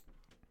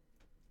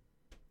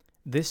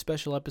This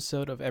special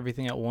episode of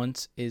Everything at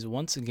Once is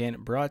once again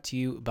brought to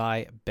you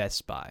by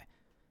Best Buy.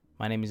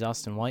 My name is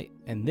Austin White,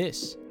 and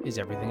this is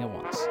Everything at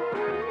Once.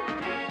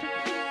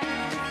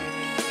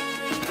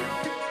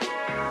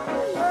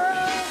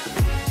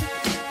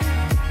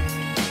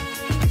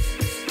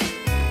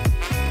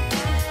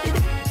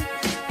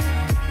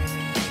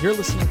 You're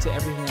listening to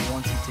Everything at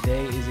Once, and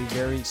today is a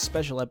very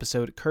special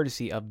episode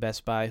courtesy of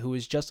Best Buy, who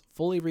has just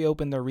fully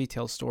reopened their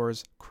retail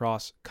stores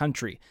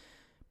cross-country.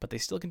 But they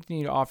still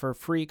continue to offer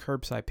free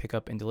curbside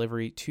pickup and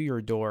delivery to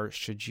your door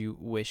should you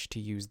wish to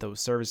use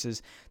those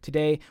services.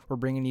 Today, we're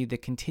bringing you the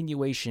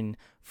continuation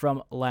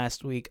from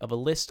last week of a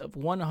list of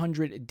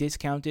 100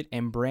 discounted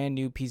and brand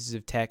new pieces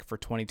of tech for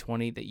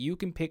 2020 that you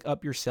can pick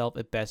up yourself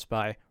at Best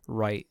Buy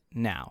right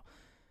now.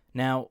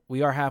 Now,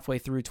 we are halfway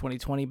through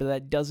 2020, but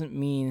that doesn't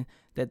mean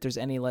that there's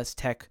any less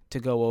tech to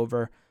go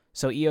over.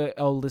 So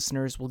EO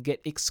listeners will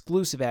get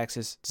exclusive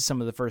access to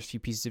some of the first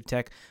few pieces of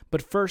tech.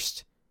 But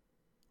first,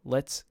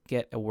 let's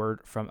get a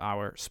word from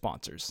our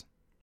sponsors.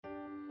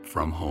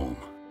 From home.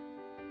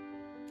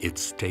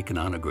 It's taken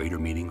on a greater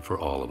meaning for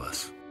all of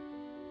us.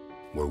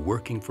 We're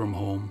working from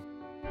home,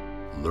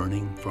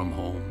 learning from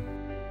home,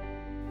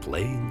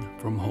 playing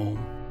from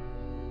home,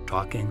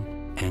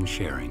 talking and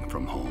sharing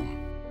from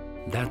home.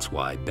 That's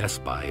why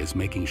Best Buy is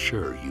making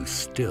sure you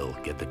still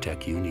get the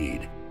tech you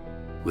need,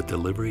 with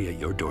delivery at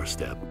your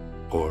doorstep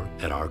or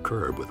at our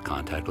curb with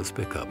contactless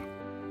pickup,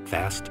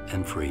 fast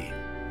and free,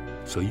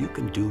 so you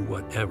can do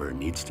whatever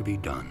needs to be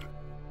done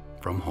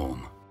from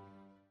home.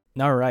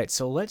 All right,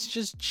 so let's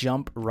just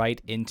jump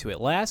right into it.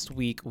 Last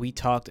week, we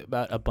talked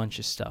about a bunch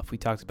of stuff. We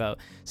talked about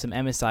some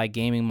MSI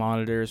gaming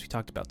monitors. We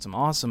talked about some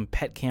awesome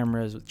pet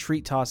cameras with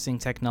treat tossing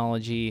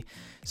technology,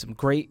 some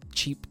great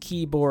cheap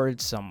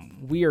keyboards,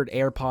 some weird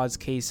AirPods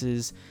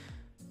cases,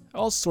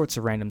 all sorts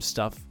of random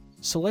stuff.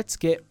 So let's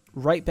get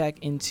right back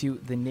into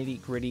the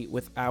nitty-gritty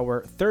with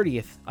our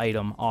 30th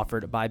item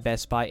offered by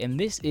Best Buy, and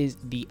this is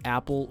the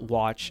Apple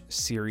Watch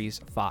Series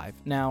 5.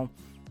 Now,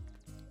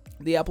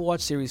 the Apple Watch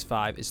Series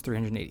 5 is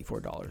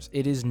 $384.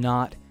 It is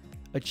not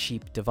a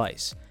cheap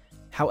device.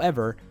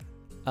 However,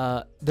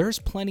 there's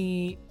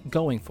plenty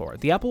going for it.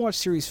 The Apple Watch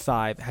Series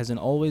 5 has an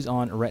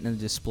always-on Retina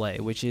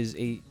display, which is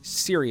a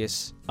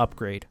serious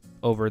upgrade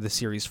over the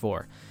Series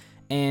 4.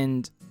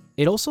 And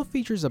it also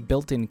features a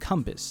built-in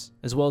compass,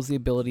 as well as the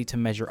ability to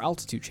measure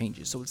altitude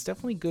changes, so it's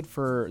definitely good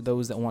for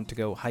those that want to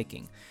go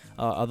hiking.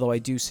 Although I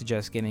do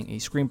suggest getting a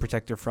screen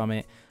protector from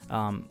it.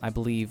 I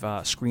believe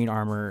Screen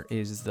Armor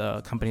is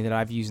the company that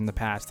I've used in the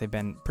past. They've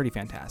been pretty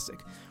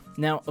fantastic.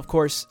 Now, of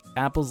course,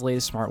 Apple's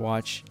latest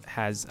smartwatch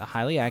has a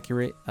highly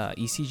accurate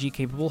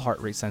ECG-capable heart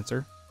rate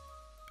sensor,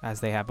 as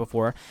they have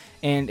before,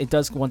 and it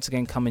does once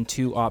again come in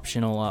two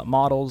optional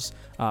models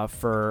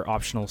for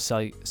optional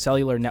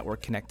cellular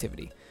network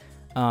connectivity.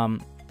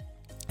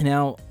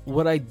 Now,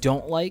 what I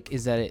don't like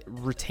is that it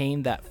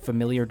retained that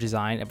familiar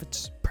design of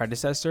its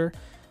predecessor.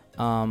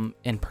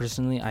 And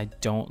personally, I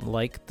don't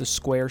like the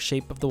square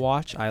shape of the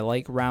watch. I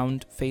like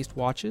round-faced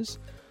watches.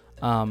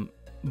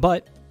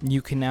 But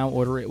you can now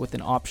order it with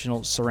an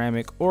optional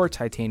ceramic or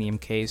titanium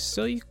case,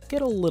 so you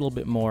get a little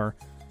bit more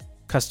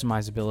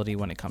customizability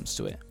when it comes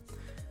to it.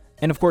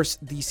 And of course,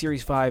 the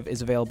Series 5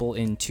 is available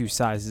in two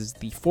sizes,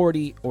 the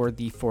 40 or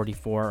the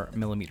 44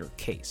 millimeter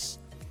case.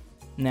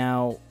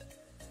 Now,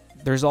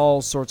 there's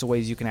all sorts of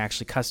ways you can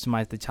actually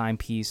customize the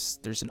timepiece.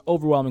 There's an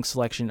overwhelming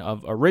selection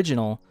of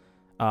original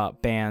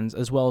bands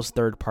as well as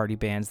third-party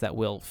bands that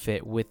will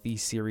fit with the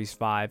Series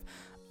 5.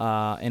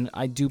 And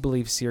I do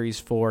believe Series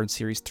 4 and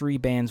Series 3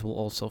 bands will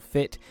also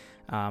fit,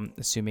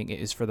 assuming it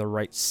is for the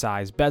right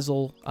size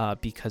bezel,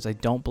 because I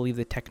don't believe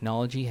the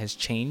technology has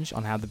changed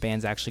on how the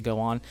bands actually go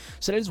on.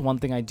 So that is one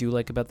thing I do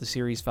like about the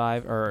Series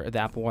 5, or the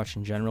Apple Watch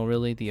in general,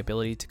 really, the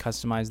ability to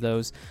customize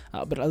those.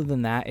 But other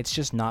than that, it's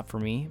just not for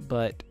me.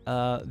 But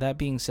that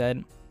being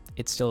said,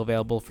 it's still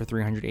available for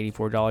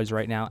 $384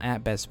 right now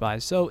at Best Buy.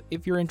 So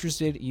if you're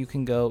interested, you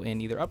can go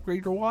and either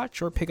upgrade your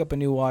watch or pick up a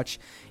new watch.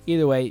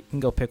 Either way, you can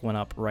go pick one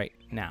up right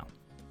now.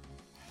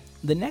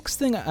 The next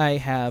thing I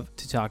have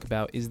to talk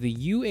about is the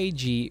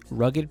UAG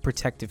Rugged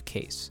Protective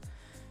Case,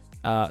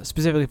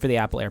 specifically for the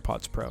Apple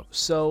AirPods Pro.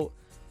 So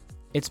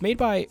it's made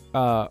by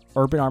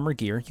Urban Armor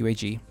Gear,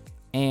 UAG,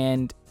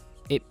 and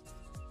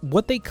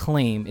what they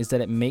claim is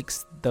that it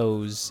makes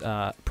those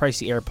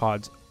pricey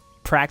AirPods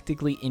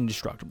practically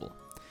indestructible.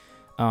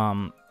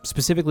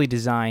 Specifically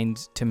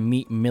designed to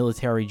meet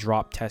military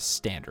drop test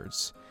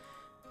standards.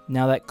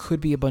 Now, that could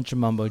be a bunch of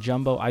mumbo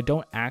jumbo. I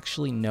don't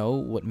actually know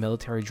what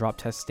military drop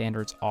test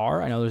standards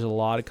are. I know there's a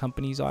lot of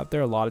companies out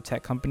there, a lot of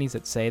tech companies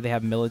that say they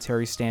have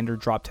military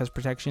standard drop test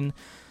protection,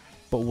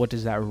 but what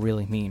does that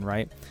really mean,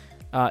 right?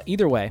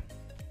 Either way,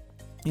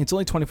 it's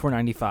only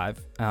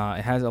 $24.95.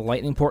 It has a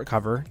lightning port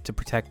cover to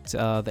protect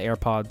the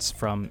AirPods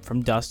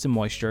from dust and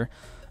moisture.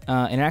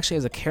 And it actually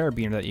has a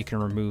carabiner that you can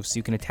remove, so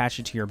you can attach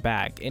it to your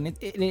bag. And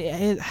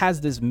it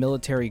has this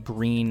military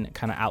green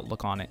kind of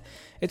outlook on it.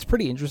 It's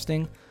pretty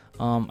interesting.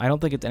 I don't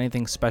think it's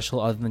anything special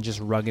other than just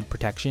rugged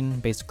protection,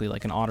 basically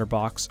like an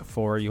OtterBox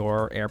for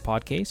your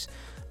AirPod case.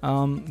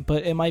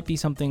 But it might be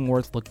something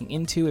worth looking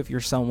into if you're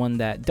someone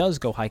that does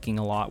go hiking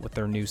a lot with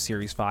their new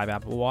Series 5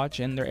 Apple Watch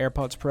and their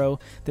AirPods Pro.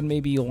 Then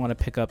maybe you'll want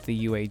to pick up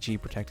the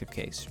UAG protective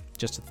case.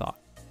 Just a thought.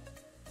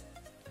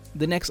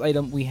 The next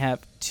item we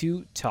have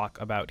to talk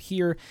about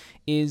here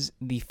is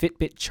the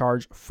Fitbit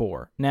Charge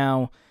 4.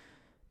 Now,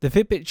 the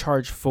Fitbit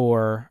Charge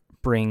 4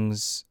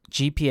 brings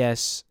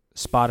GPS,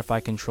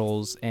 Spotify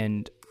controls,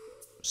 and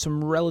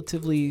some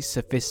relatively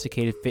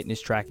sophisticated fitness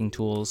tracking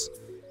tools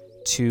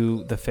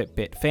to the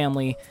Fitbit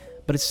family,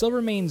 but it still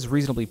remains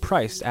reasonably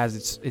priced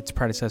as its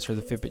predecessor,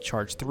 the Fitbit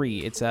Charge 3.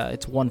 It's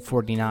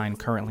 $149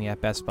 currently at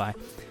Best Buy.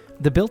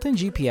 The built-in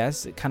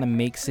GPS, it kind of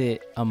makes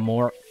it a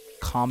more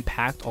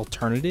compact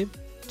alternative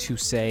to,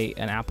 say,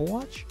 an Apple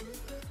Watch,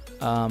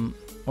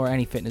 or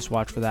any fitness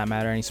watch for that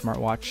matter, any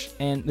smartwatch.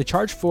 And the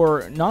Charge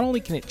 4, not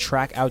only can it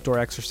track outdoor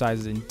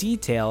exercises in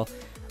detail,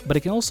 but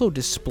it can also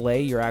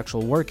display your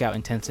actual workout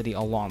intensity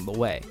along the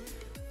way.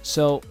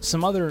 So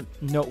some other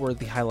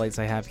noteworthy highlights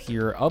I have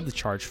here of the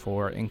Charge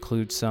 4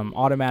 include some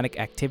automatic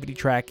activity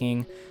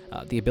tracking,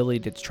 the ability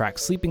to track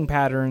sleeping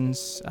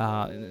patterns,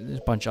 there's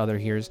a bunch of other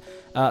here.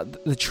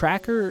 The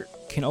tracker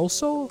can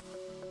also,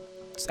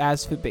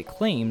 as Fitbit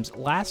claims,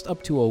 last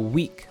up to a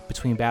week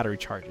between battery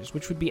charges,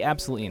 which would be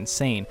absolutely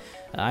insane.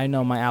 I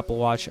know my Apple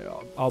Watch,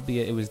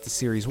 albeit it was the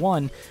Series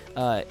 1,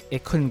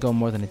 it couldn't go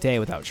more than a day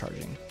without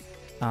charging.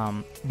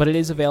 But it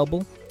is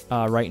available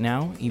right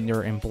now,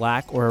 either in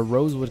black or a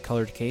rosewood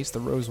colored case. The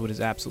rosewood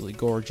is absolutely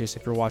gorgeous.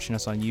 If you're watching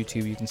us on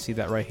YouTube, you can see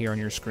that right here on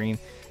your screen.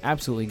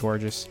 Absolutely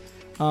gorgeous.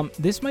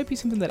 This might be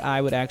something that I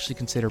would actually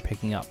consider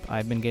picking up.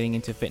 I've been getting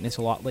into fitness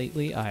a lot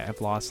lately.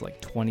 I've lost like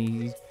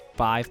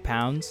 25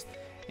 pounds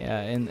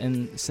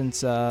and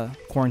since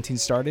quarantine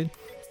started,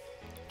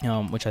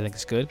 which I think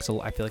is good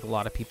because I feel like a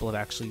lot of people have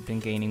actually been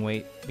gaining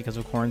weight because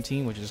of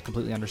quarantine, which is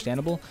completely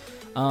understandable.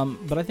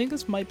 But I think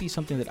this might be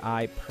something that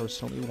I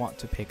personally want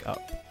to pick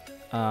up.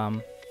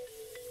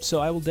 So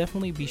I will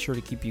definitely be sure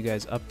to keep you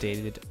guys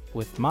updated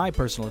with my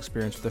personal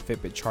experience with the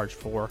Fitbit Charge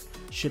 4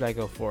 should I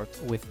go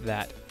forth with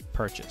that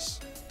purchase.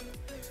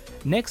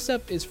 Next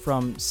up is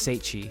from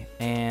Seichi,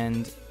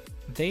 and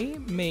they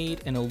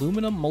made an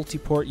aluminum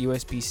multi-port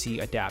USB-C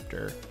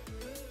adapter,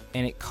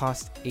 and it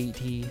cost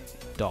 $80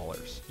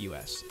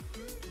 US.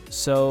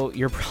 So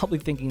you're probably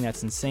thinking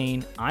that's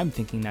insane. I'm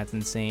thinking that's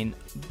insane,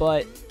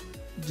 but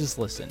just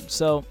listen.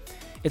 So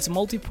it's a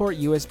multi-port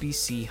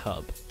USB-C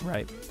hub,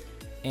 right?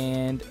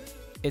 And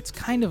it's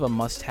kind of a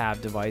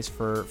must-have device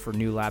for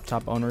new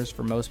laptop owners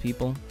for most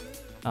people,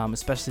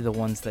 especially the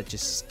ones that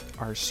just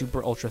are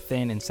super ultra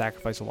thin and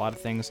sacrifice a lot of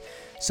things.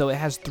 So it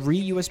has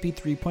 3 USB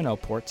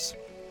 3.0 ports,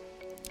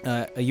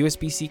 a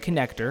USB-C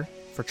connector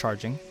for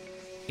charging,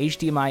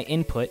 HDMI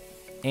input,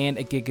 and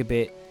a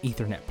gigabit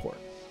Ethernet port.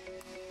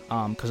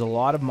 Because a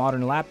lot of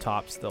modern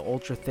laptops, the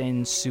ultra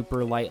thin,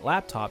 super light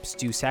laptops,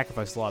 do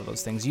sacrifice a lot of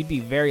those things. You'd be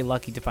very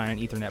lucky to find an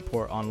Ethernet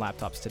port on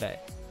laptops today.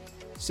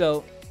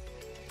 So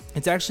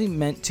it's actually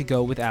meant to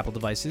go with Apple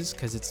devices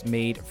because it's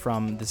made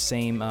from the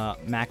same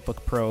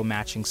MacBook Pro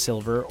matching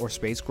silver or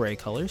space gray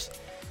colors.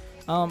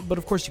 But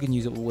of course you can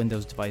use it with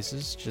Windows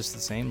devices, just the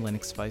same,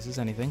 Linux devices,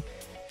 anything.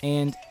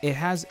 And it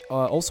has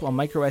also a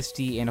micro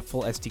SD and a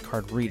full SD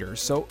card reader.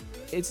 So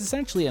it's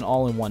essentially an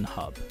all-in-one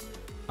hub.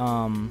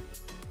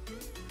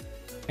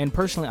 And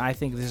personally, I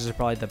think this is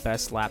probably the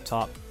best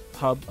laptop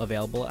hub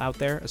available out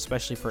there,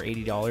 especially for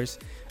 $80.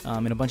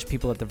 And a bunch of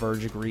people at The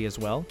Verge agree as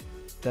well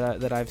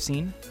that I've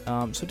seen.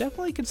 So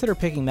definitely consider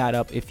picking that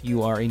up if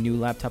you are a new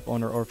laptop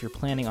owner or if you're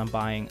planning on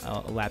buying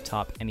a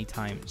laptop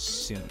anytime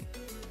soon.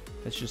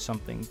 That's just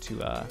something to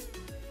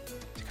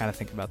kind of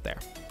think about there.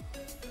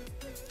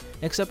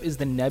 Next up is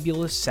the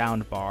Nebula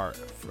soundbar.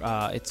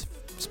 It's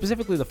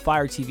specifically the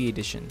Fire TV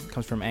edition. It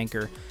comes from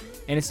Anker,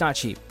 and it's not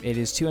cheap. It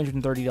is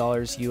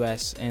 $230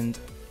 US,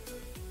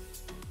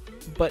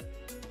 but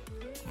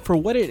for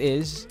what it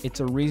is, it's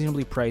a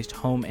reasonably priced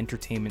home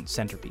entertainment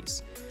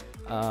centerpiece.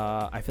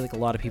 I feel like a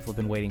lot of people have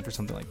been waiting for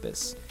something like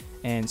this.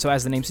 And so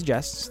as the name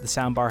suggests, the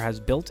soundbar has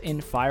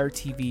built-in Fire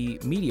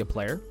TV media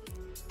player.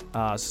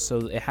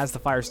 So it has the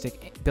Fire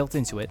Stick built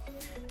into it,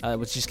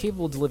 which is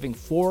capable of delivering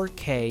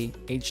 4K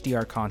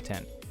HDR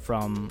content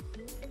from,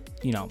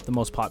 the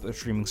most popular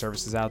streaming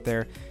services out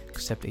there,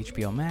 except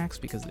HBO Max,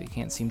 because they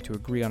can't seem to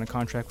agree on a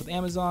contract with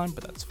Amazon,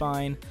 but that's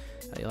fine.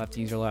 You'll have to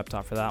use your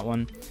laptop for that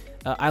one.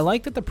 I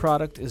like that the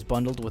product is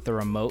bundled with a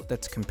remote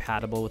that's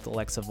compatible with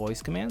Alexa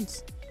voice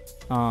commands.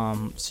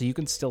 So you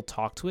can still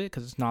talk to it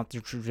because it's not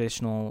the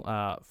traditional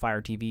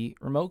Fire TV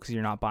remote because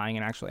you're not buying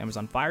an actual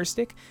Amazon Fire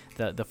Stick.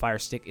 The Fire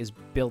Stick is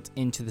built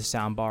into the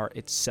soundbar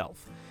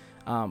itself.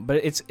 But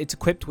it's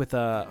equipped with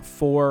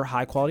 4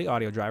 high-quality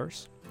audio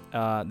drivers.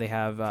 They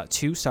have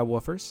 2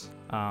 subwoofers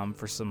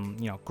for some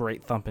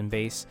great thump and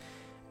bass,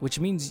 which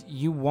means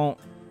you won't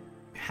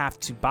have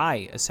to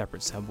buy a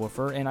separate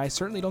subwoofer, and I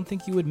certainly don't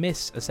think you would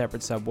miss a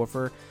separate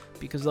subwoofer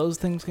because those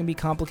things can be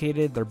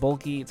complicated. They're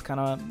bulky. They're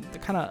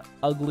kind of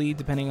ugly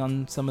depending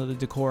on some of the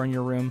decor in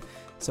your room,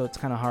 so it's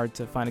kind of hard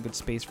to find a good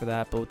space for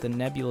that. But with the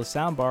Nebula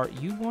soundbar,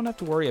 you won't have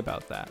to worry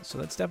about that. So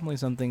that's definitely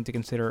something to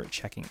consider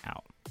checking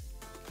out.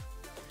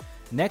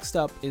 Next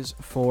up is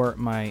for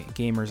my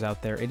gamers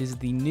out there. It is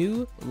the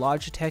new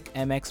Logitech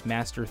MX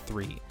Master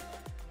 3.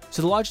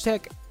 So the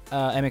Logitech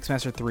MX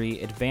Master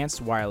 3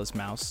 Advanced Wireless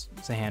Mouse,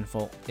 it's a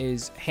handful,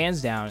 is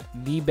hands down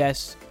the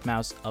best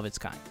mouse of its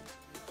kind.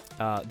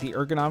 The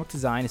ergonomic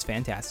design is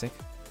fantastic.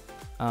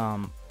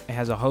 It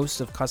has a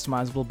host of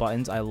customizable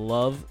buttons. I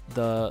love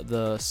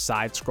the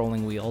side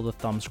scrolling wheel, the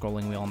thumb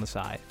scrolling wheel on the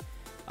side.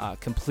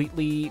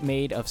 Completely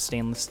made of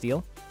stainless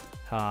steel.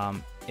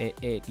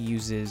 It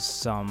uses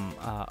some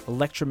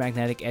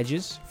electromagnetic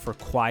edges for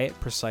quiet,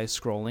 precise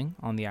scrolling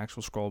on the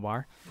actual scroll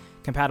bar.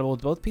 Compatible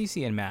with both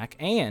PC and Mac,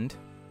 and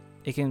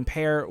it can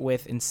pair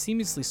with and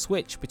seamlessly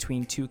switch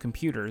between two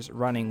computers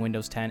running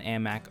Windows 10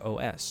 and Mac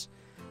OS.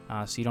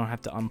 So you don't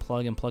have to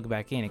unplug and plug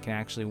back in. It can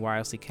actually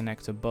wirelessly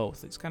connect to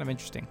both. It's kind of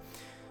interesting.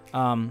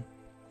 And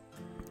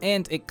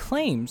it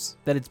claims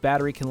that its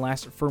battery can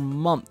last for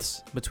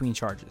months between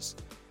charges.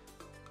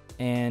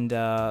 And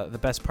the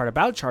best part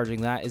about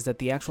charging that is that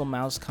the actual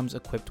mouse comes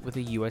equipped with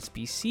a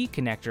USB-C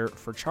connector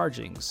for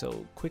charging.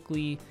 So quick,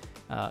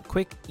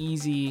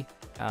 easy,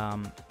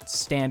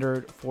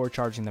 standard for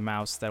charging the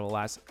mouse that will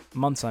last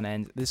months on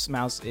end. This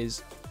mouse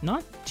is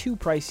not too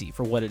pricey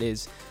for what it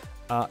is.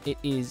 It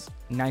is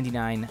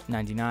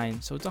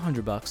 $99.99, so it's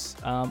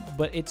 $100.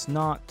 But it's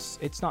not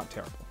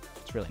terrible.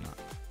 It's really not.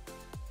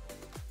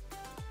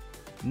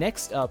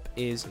 Next up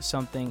is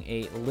something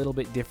a little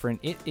bit different.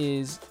 It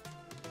is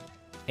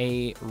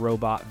a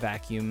robot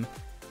vacuum,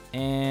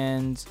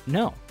 and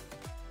no,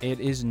 it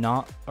is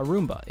not a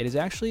Roomba. It is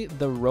actually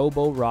the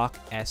Roborock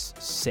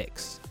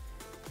S6.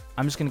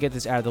 I'm just going to get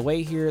this out of the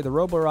way here. The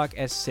Roborock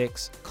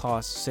S6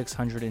 costs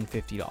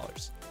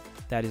 $650.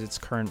 That is its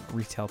current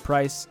retail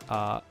price.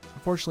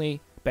 Unfortunately,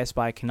 Best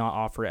Buy cannot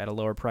offer it at a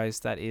lower price.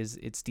 That is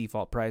its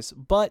default price,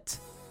 but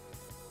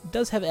it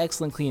does have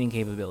excellent cleaning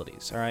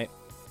capabilities, all right?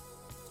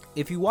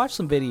 If you watch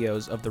some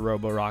videos of the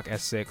Roborock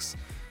S6,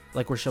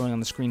 like we're showing on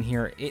the screen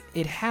here,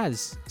 it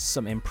has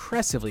some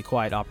impressively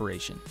quiet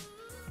operation.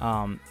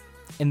 And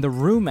the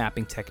room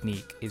mapping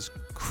technique is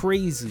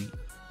crazy,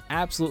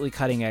 absolutely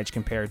cutting edge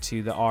compared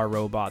to the R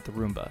Robot, the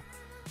Roomba.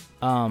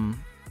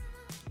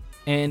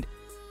 And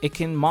it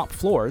can mop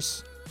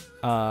floors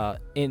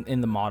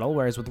in the model,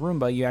 whereas with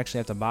Roomba, you actually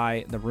have to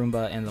buy the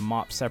Roomba and the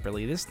mop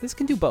separately. This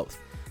can do both.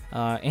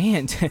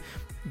 And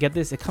get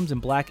this, it comes in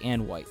black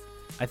and white.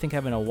 I think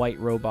having a white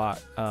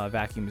robot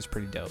vacuum is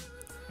pretty dope.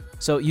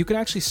 So you can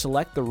actually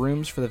select the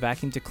rooms for the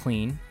vacuum to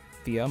clean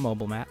via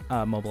mobile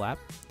app,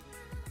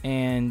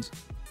 and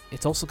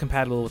it's also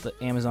compatible with the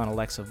Amazon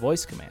Alexa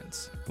voice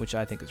commands, which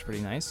I think is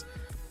pretty nice.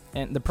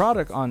 And the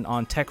product on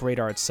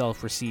TechRadar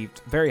itself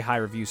received very high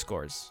review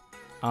scores,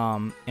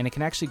 and it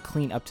can actually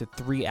clean up to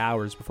 3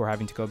 hours before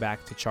having to go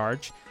back to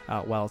charge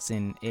while it's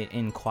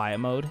in quiet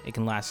mode. It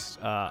can last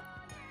a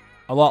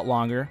lot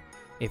longer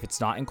if it's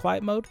not in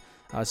quiet mode.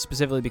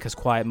 Specifically because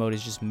quiet mode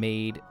is just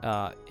made,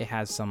 it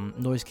has some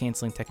noise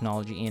canceling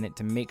technology in it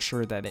to make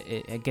sure that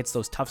it gets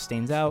those tough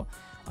stains out,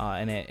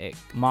 and it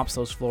mops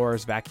those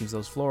floors, vacuums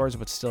those floors,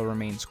 but still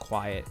remains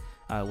quiet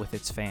with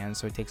its fans.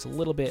 So it takes a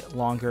little bit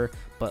longer,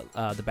 but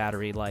the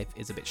battery life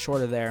is a bit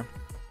shorter there.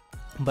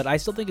 But I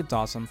still think it's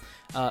awesome.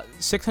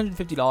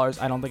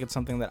 $650, I don't think it's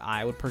something that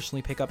I would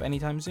personally pick up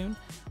anytime soon.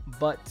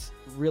 But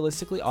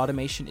realistically,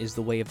 automation is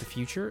the way of the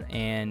future.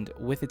 And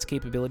with its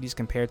capabilities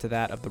compared to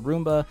that of the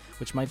Roomba,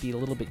 which might be a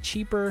little bit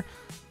cheaper,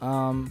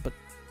 but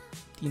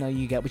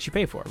you get what you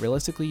pay for.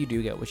 Realistically, you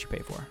do get what you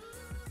pay for.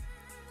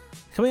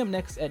 Coming up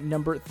next at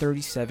number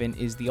 37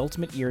 is the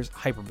Ultimate Ears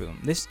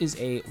Hyperboom. This is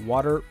a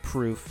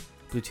waterproof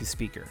Bluetooth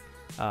speaker.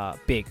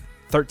 Big.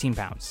 13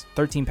 pounds,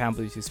 13-pound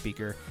Bluetooth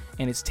speaker,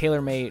 and it's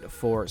tailor-made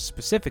for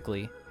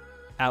specifically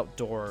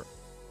outdoor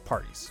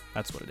parties.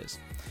 That's what it is.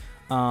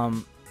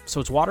 So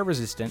it's water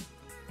resistant,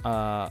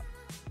 but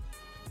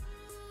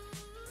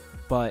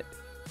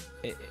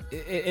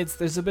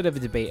there's a bit of a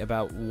debate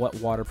about what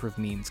waterproof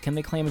means. Can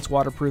they claim it's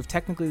waterproof?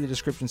 Technically, the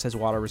description says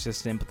water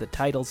resistant, but the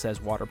title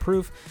says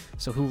waterproof,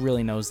 so who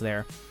really knows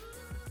there?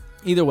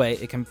 Either way,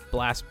 it can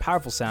blast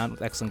powerful sound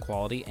with excellent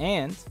quality,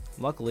 and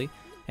luckily,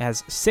 it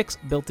has 6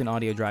 built-in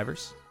audio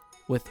drivers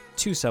with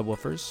 2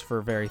 subwoofers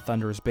for very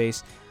thunderous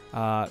bass, 2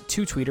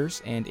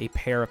 tweeters, and a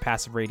pair of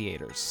passive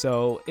radiators.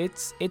 So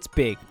it's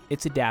big.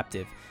 It's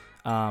adaptive.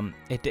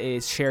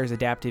 It shares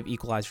adaptive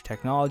equalizer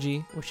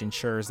technology, which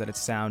ensures that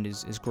its sound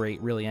is great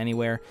really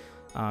anywhere.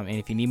 And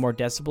if you need more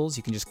decibels,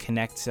 you can just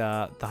connect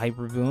the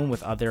Hyperboom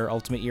with other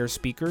Ultimate Ears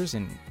speakers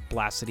and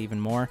blast it even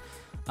more.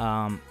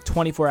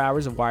 24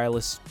 hours of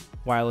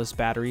wireless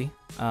battery.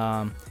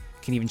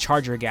 Can even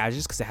charge your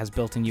gadgets because it has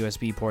built-in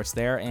USB ports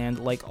there, and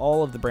like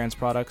all of the brand's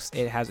products,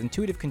 it has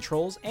intuitive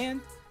controls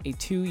and a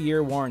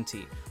 2-year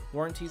warranty.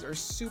 Warranties are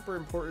super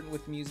important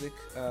with music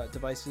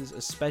devices,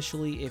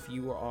 especially if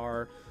you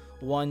are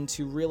one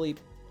to really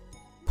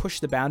push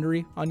the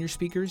boundary on your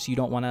speakers. You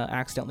don't want to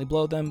accidentally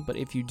blow them, but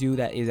if you do,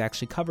 that is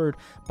actually covered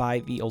by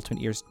the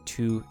Ultimate Ears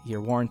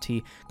 2-year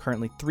warranty,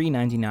 currently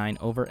 $399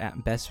 over at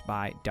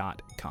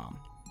bestbuy.com.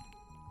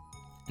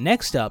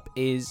 Next up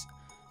is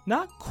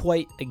not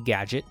quite a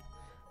gadget,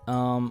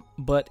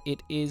 but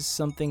it is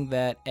something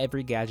that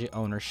every gadget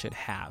owner should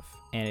have,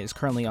 and it is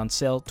currently on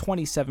sale,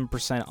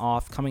 27%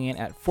 off, coming in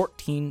at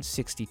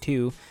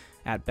 $14.62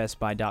 at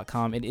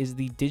bestbuy.com. It is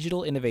the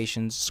Digital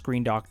Innovations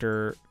Screen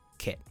Doctor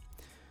kit.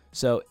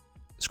 So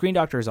Screen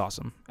Doctor is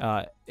awesome.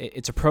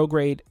 It's a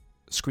pro-grade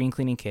screen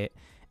cleaning kit,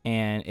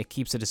 and it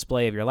keeps the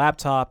display of your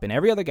laptop and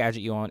every other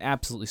gadget you own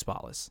absolutely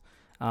spotless.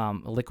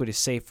 Liquid is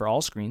safe for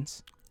all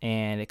screens,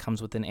 and it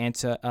comes with an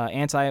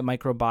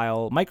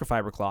antimicrobial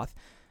microfiber cloth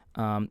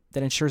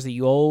that ensures that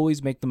you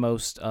always make the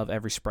most of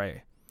every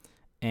spray.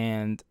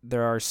 And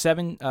there are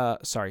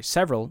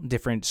several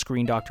different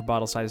Screen Doctor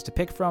bottle sizes to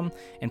pick from.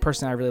 And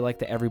personally, I really like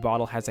that every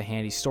bottle has a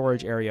handy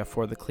storage area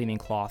for the cleaning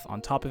cloth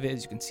on top of it,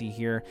 as you can see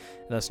here,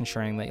 thus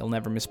ensuring that you'll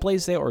never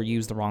misplace it or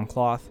use the wrong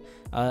cloth.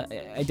 I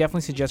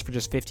definitely suggest for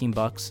just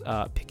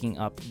 $15 picking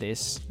up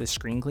this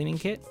screen cleaning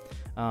kit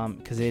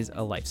because it is a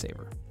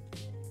lifesaver.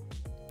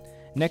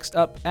 Next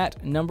up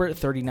at number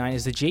 39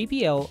 is the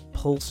JBL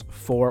Pulse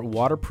 4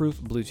 waterproof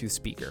Bluetooth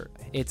speaker.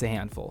 It's a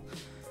handful.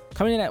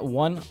 Coming in at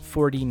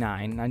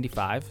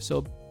 $149.95,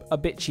 so a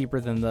bit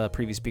cheaper than the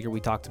previous speaker we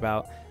talked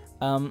about.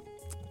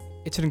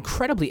 It's an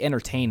incredibly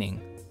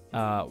entertaining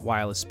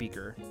wireless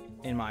speaker,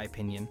 in my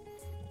opinion.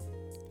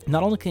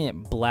 Not only can it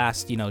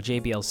blast,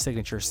 JBL's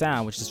signature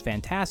sound, which is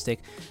fantastic,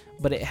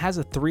 but it has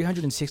a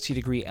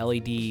 360-degree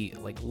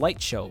LED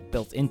light show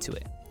built into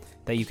it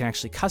that you can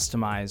actually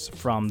customize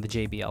from the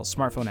JBL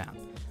smartphone app,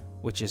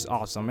 which is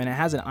awesome. And it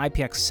has an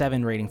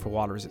IPX7 rating for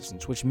water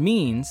resistance, which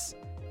means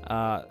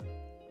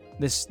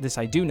this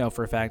I do know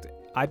for a fact.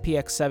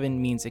 IPX7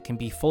 means it can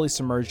be fully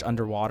submerged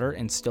underwater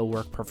and still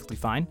work perfectly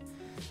fine.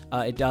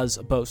 It does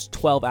boast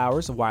 12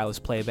 hours of wireless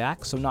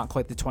playback, so not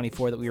quite the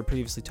 24 that we were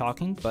previously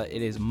talking, but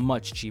it is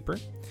much cheaper.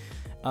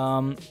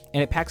 And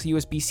it packs a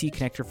USB-C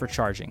connector for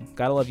charging.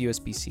 Gotta love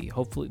USB-C.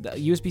 Hopefully,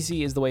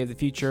 USB-C is the way of the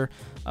future.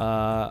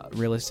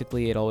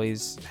 Realistically, it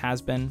always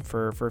has been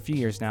for a few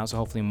years now, so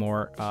hopefully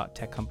more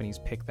tech companies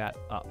pick that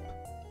up.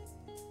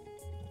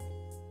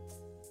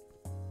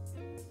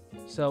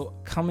 So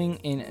coming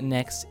in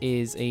next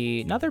is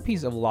another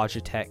piece of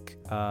Logitech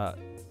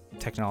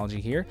technology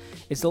here.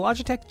 It's the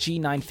Logitech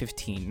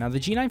G915. Now the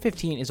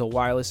G915 is a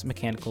wireless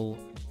mechanical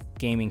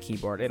gaming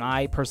keyboard, and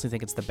I personally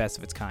think it's the best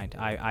of its kind.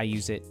 I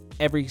use it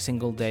every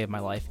single day of my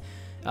life.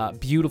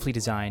 Beautifully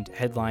designed,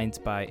 headlined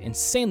by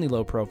insanely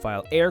low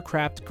profile,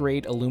 aircraft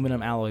grade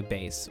aluminum alloy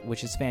base,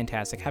 which is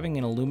fantastic. Having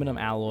an aluminum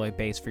alloy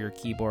base for your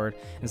keyboard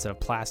instead of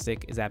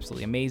plastic is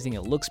absolutely amazing.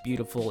 It looks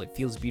beautiful, it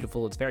feels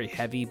beautiful, it's very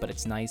heavy, but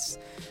it's nice.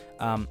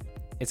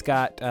 It's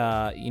got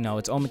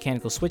its own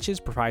mechanical switches,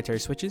 proprietary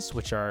switches,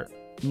 which are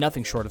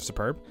nothing short of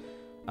superb.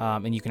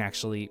 And you can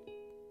actually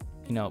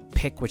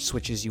pick which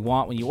switches you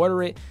want when you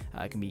order it.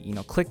 It can be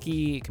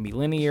clicky, it can be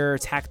linear,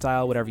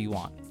 tactile, whatever you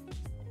want.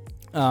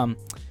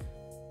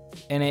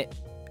 And it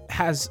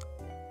has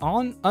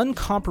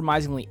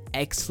uncompromisingly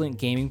excellent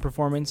gaming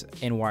performance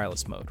in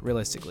wireless mode,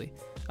 realistically.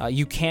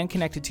 You can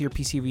connect it to your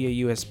PC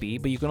via USB,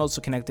 but you can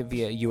also connect it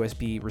via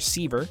USB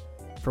receiver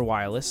for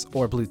wireless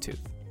or Bluetooth.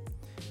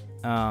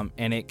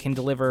 And it can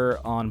deliver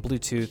on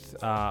Bluetooth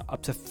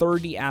up to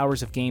 30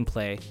 hours of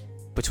gameplay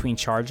between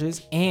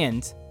charges,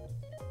 and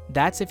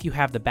that's if you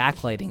have the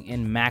backlighting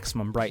in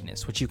maximum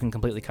brightness, which you can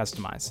completely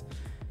customize.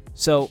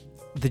 So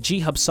the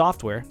G-Hub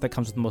software that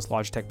comes with most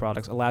Logitech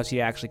products allows you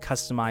to actually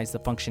customize the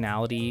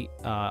functionality,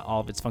 all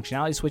of its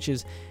functionality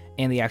switches,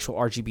 and the actual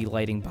RGB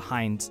lighting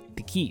behind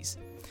the keys.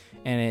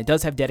 And it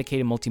does have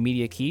dedicated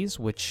multimedia keys,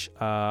 which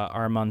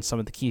are among some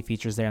of the key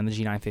features there on the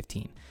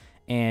G915.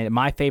 And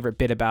my favorite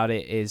bit about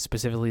it is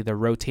specifically the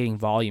rotating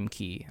volume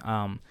key.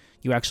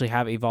 You actually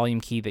have a volume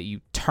key that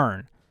you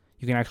turn.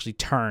 You can actually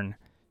turn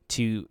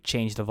to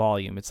change the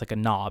volume. It's like a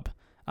knob.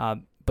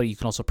 But you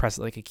can also press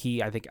it like a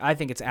key. I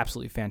think it's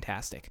absolutely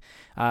fantastic.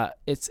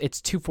 It's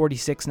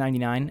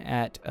 $246.99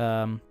 at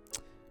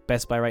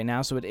Best Buy right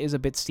now, so it is a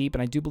bit steep,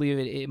 and I do believe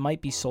it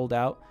might be sold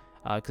out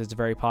because it's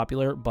very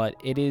popular. But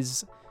it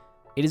is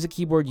a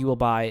keyboard you will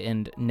buy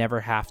and never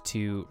have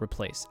to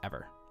replace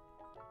ever.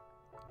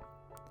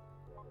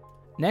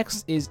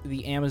 Next is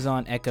the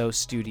Amazon Echo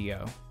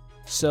Studio.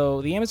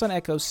 So the Amazon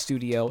Echo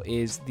Studio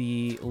is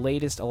the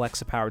latest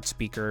Alexa-powered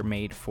speaker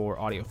made for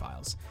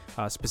audiophiles,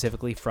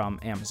 specifically from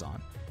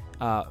Amazon.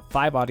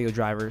 5 audio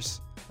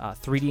drivers,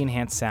 3D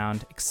enhanced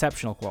sound,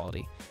 exceptional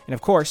quality. And of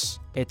course,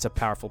 it's a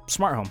powerful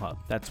smart home hub.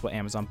 That's what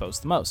Amazon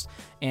boasts the most.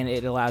 And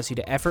it allows you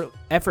to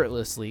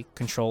effortlessly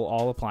control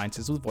all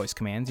appliances with voice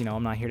commands.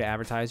 I'm not here to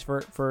advertise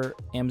for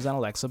Amazon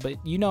Alexa, but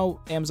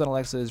Amazon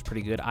Alexa is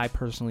pretty good. I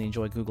personally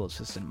enjoy Google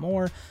Assistant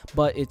more,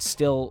 but it's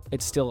still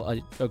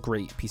a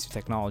great piece of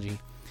technology.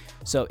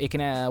 So it can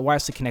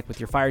wirelessly connect with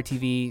your Fire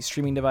TV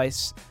streaming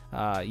device.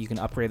 You can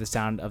upgrade the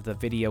sound of the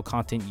video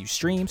content you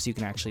stream, so you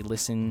can actually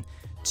listen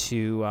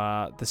to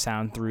the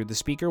sound through the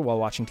speaker while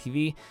watching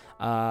TV.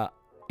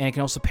 And it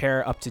can also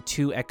pair up to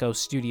 2 Echo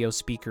Studio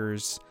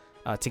speakers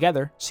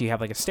together, so you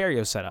have like a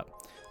stereo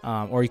setup.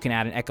 Or you can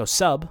add an Echo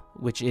Sub,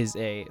 which is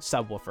a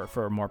subwoofer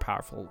for a more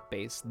powerful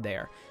bass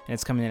there. And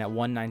it's coming in at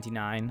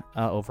 $199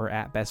 over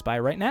at Best Buy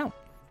right now.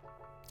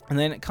 And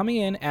then coming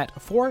in at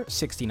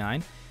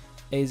 $469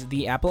 is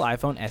the Apple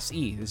iPhone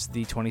SE. This is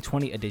the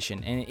 2020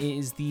 edition, and it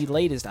is the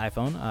latest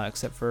iPhone,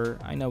 except for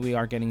I know we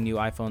are getting new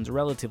iPhones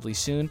relatively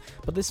soon,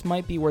 but this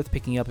might be worth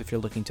picking up if you're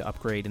looking to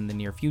upgrade in the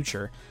near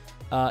future.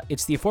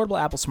 It's the affordable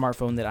Apple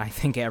smartphone that I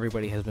think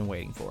everybody has been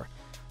waiting for,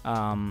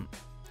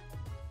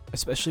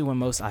 especially when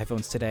most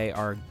iPhones today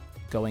are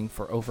going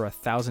for over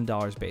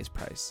 $1,000 base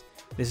price.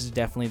 This is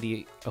definitely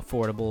the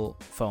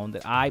affordable phone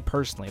that I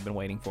personally have been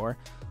waiting for,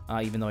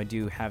 even though I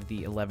do have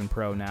the 11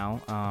 Pro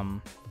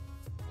now.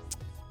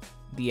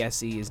 The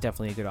SE is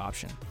definitely a good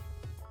option.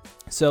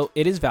 So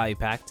it is value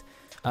packed.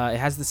 It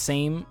has the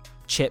same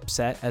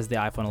chipset as the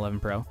iPhone 11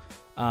 Pro.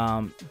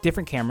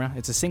 Different camera.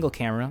 It's a single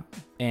camera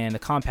and a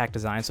compact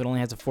design, so it only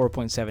has a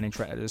 4.7-inch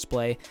Retina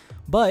display.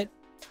 But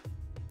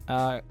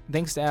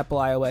thanks to Apple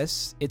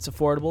iOS, it's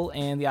affordable,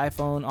 and the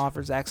iPhone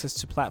offers access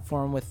to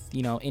platform with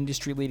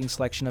industry-leading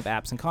selection of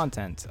apps and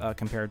content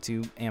compared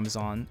to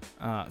Samsung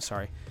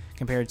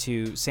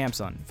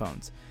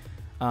phones.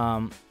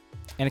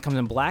 And it comes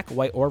in black,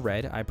 white, or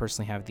red. I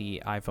personally have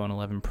the iPhone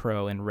 11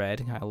 Pro in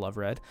red. I love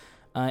red.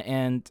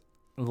 And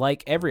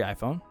like every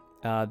iPhone,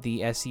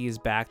 the SE is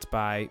backed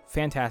by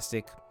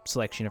fantastic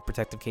selection of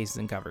protective cases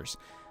and covers.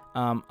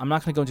 I'm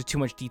not going to go into too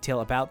much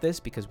detail about this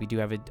because we do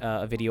have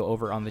a video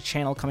over on the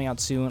channel coming out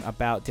soon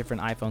about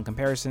different iPhone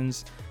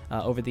comparisons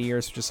over the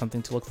years, which is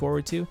something to look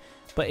forward to.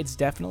 But it's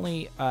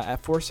definitely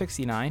at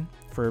 $469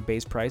 for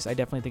base price. I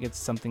definitely think it's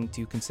something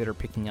to consider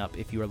picking up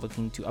if you are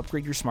looking to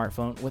upgrade your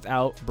smartphone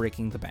without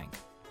breaking the bank.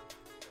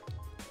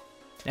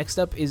 Next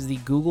up is the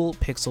Google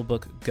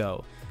Pixelbook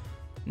Go.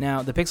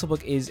 Now, the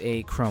Pixelbook is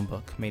a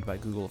Chromebook made by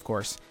Google, of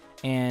course,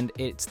 and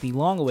it's the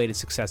long-awaited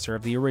successor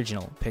of the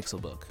original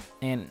Pixelbook.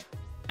 And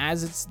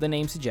as the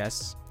name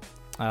suggests,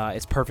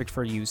 it's perfect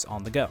for use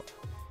on the go.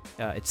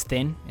 It's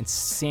thin,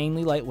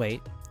 insanely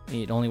lightweight.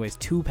 It only weighs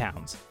 2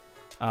 pounds,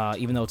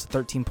 even though it's a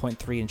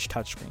 13.3-inch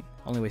touchscreen.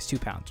 Only weighs 2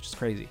 pounds, which is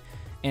crazy.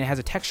 And it has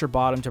a texture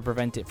bottom to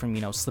prevent it from,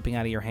 slipping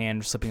out of your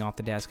hand or slipping off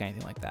the desk,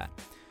 anything like that.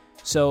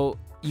 So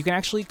you can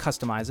actually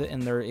customize it,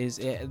 and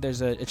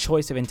there's a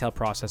choice of Intel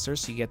processors.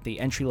 So you get the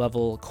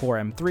entry-level Core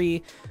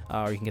M3,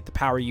 or you can get the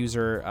power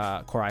user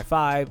Core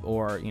i5,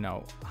 or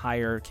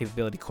higher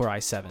capability Core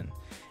i7.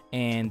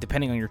 And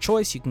depending on your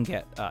choice, you can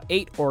get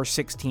 8 or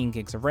 16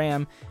 gigs of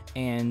RAM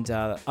and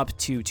up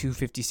to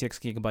 256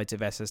 gigabytes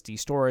of SSD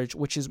storage,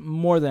 which is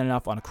more than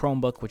enough on a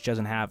Chromebook, which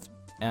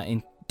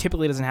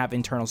typically doesn't have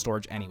internal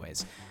storage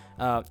anyways.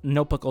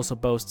 Notebook also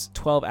boasts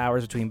 12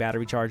 hours between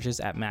battery charges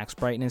at max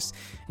brightness.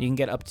 You can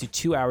get up to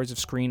 2 hours of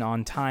screen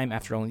on time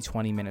after only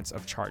 20 minutes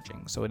of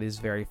charging, so it is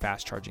very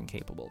fast charging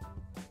capable.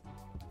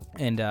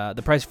 And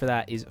the price for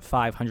that is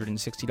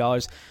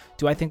 $560.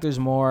 Do I think there's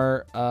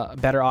more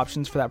better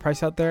options for that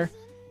price out there?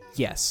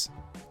 Yes.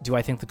 Do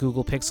I think the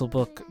Google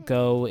Pixelbook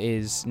Go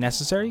is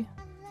necessary?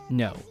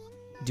 No.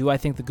 Do I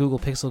think the Google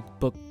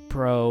Pixelbook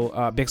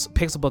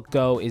Pixelbook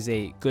Go is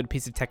a good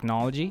piece of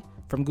technology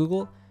from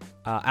Google?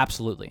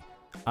 Absolutely.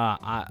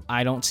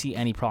 I don't see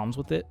any problems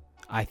with it.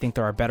 I think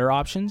there are better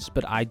options,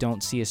 but I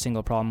don't see a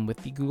single problem with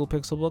the Google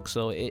Pixelbook.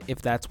 So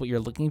if that's what you're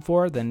looking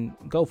for, then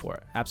go for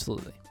it.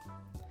 Absolutely.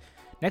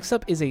 Next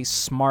up is a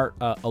smart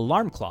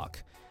alarm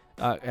clock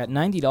at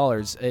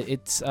 $90.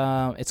 It's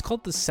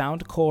called the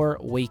Soundcore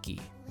Wakey.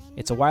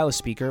 It's a wireless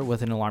speaker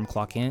with an alarm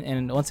clock in,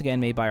 and once again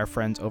made by our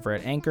friends over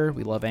at Anker.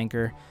 We love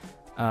Anker.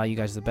 You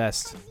guys are the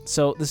best.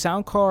 So the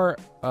Soundcore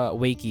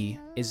Wakey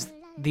is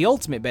the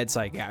ultimate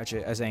bedside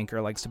gadget, as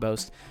Anker likes to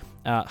boast.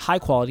 High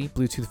quality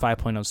Bluetooth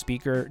 5.0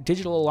 speaker,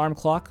 digital alarm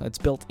clock that's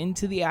built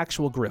into the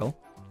actual grill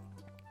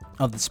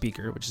of the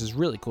speaker, which is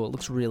really cool. It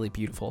looks really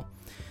beautiful.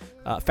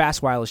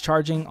 Fast wireless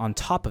charging on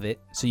top of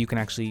it, so you can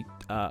actually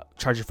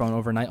charge your phone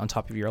overnight on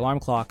top of your alarm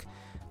clock.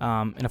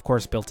 And of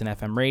course, built-in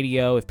FM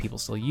radio if people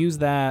still use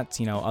that,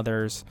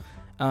 others.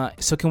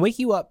 So it can wake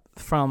you up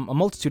from a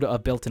multitude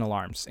of built-in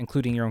alarms,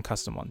 including your own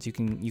custom ones. You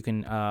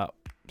can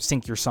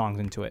sync your songs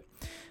into it.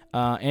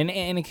 And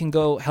it can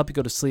help you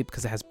go to sleep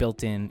because it has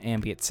built-in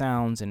ambient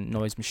sounds and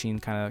noise machine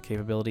kind of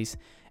capabilities.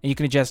 And you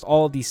can adjust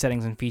all of these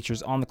settings and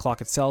features on the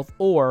clock itself,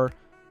 or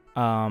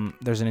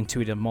there's an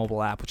intuitive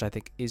mobile app, which I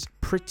think is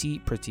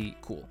pretty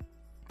cool.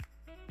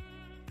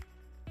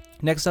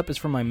 Next up is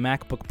from my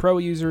MacBook Pro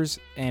users,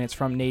 and it's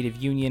from Native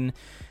Union.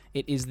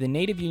 It is the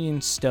Native Union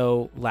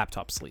Stow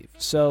laptop sleeve.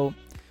 So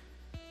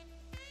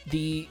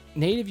the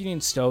Native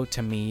Union Stow,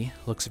 to me,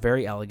 looks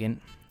very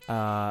elegant.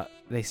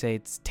 They say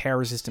it's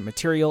tear-resistant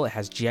material. It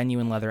has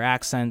genuine leather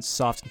accents,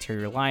 soft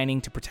interior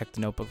lining to protect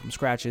the notebook from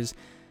scratches,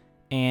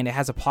 and it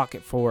has a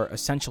pocket for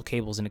essential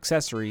cables and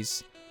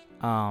accessories.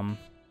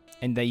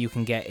 And that you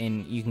can get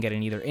in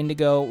either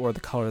indigo or the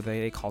color that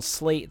they call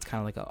slate. It's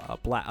kind of like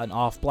an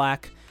off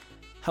black.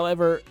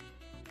 However,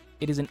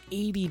 it is an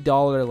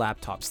 $80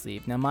 laptop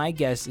sleeve. Now, my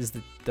guess is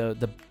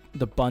that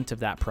the bunt of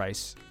that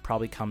price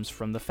probably comes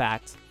from the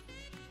fact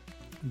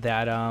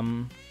that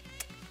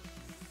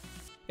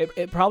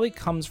it probably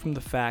comes from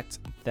the fact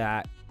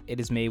that it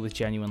is made with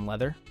genuine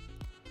leather.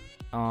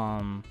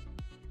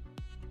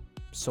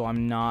 so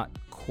I'm not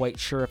quite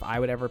sure if I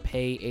would ever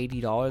pay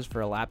 $80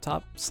 for a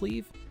laptop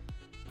sleeve.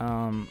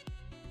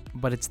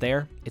 But it's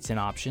there. It's an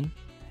option.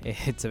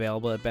 It's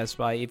available at Best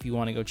Buy if you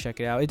want to go check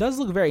it out. It does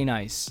look very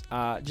nice.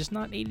 Just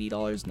not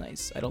 $80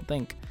 nice, I don't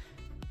think.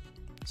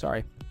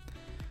 Sorry.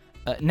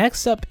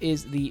 Next up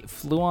is the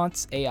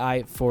Fluence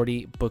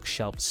AI40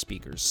 bookshelf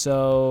speakers.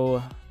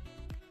 So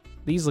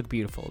these look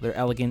beautiful. They're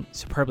elegant,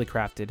 superbly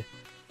crafted.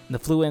 The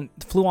Fluence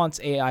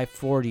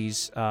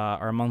AI40s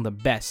are among the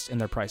best in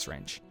their price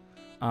range.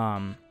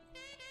 And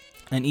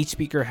each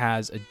speaker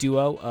has a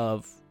duo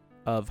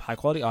of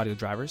high-quality audio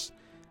drivers,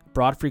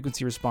 broad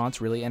frequency response,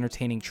 really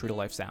entertaining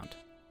true-to-life sound.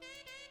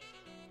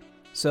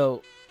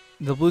 So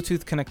the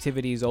Bluetooth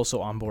connectivity is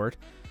also on board.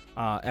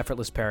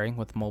 Effortless pairing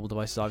with mobile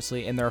devices,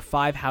 obviously. And there are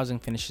 5 housing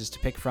finishes to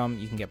pick from.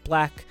 You can get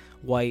black,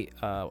 white,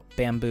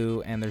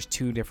 bamboo, and there's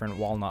 2 different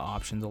walnut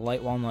options, a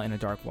light walnut and a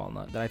dark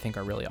walnut, that I think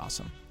are really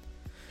awesome.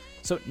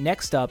 So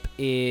next up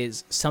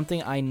is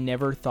something I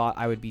never thought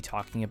I would be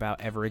talking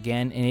about ever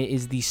again, and it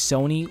is the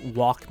Sony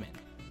Walkman.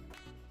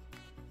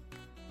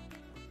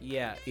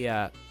 Yeah,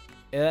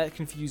 that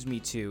confused me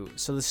too.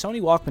 So the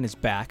Sony Walkman is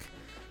back.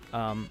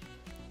 I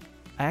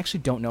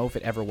actually don't know if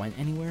it ever went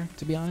anywhere,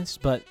 to be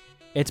honest, but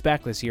it's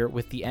back this year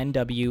with the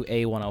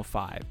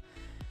NWA105.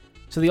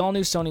 So the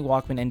all-new Sony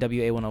Walkman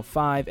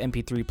NWA105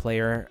 MP3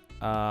 player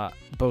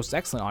boasts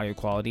excellent audio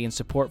quality and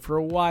support for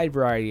a wide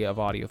variety of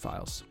audio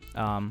files,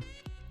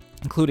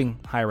 including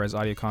high-res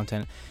audio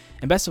content.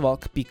 And best of all,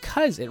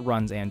 because it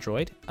runs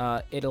Android,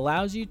 it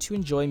allows you to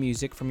enjoy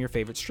music from your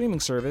favorite streaming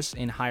service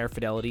in higher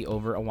fidelity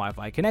over a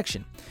Wi-Fi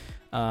connection.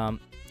 And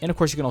of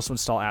course, you can also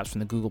install apps from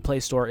the Google Play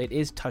Store. It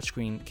is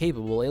touchscreen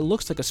capable. It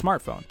looks like a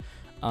smartphone.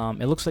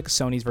 It looks like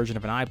Sony's version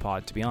of an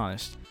iPod, to be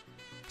honest.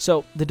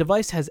 So the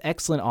device has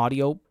excellent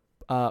audio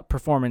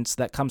performance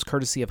that comes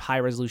courtesy of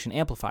high-resolution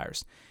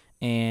amplifiers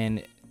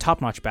and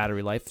top-notch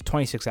battery life,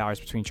 26 hours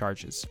between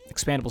charges,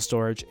 expandable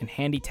storage, and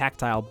handy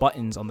tactile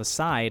buttons on the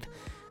side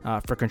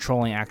for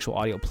controlling actual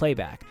audio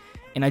playback.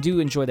 And I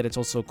do enjoy that it's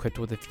also equipped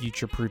with a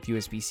future-proof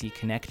USB-C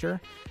connector,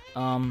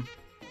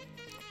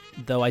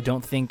 though I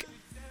don't think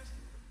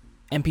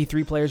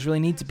MP3 players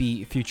really need to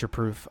be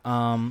future-proof.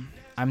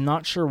 I'm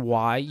not sure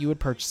why you would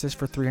purchase this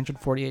for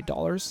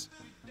 $348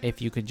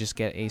 if you could just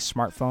get a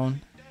smartphone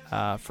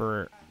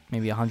for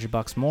maybe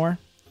 $100 more.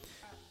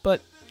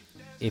 But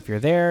if you're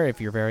there,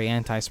 if you're very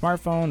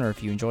anti-smartphone, or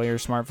if you enjoy your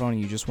smartphone and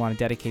you just want a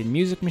dedicated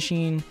music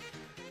machine,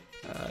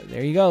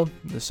 there you go.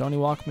 The Sony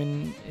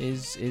Walkman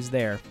is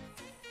there.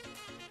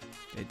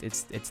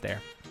 It's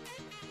there.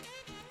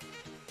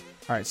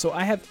 All right, so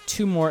I have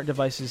 2 more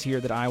devices here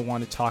that I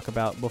want to talk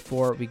about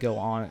before we go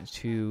on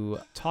to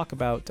talk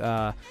about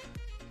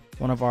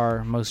one of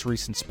our most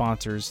recent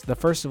sponsors, the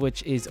first of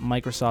which is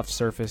Microsoft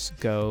Surface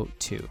Go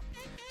 2.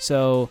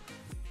 So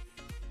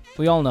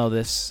we all know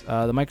this.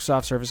 The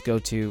Microsoft Surface Go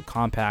 2,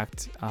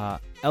 compact,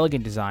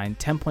 elegant design,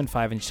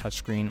 10.5-inch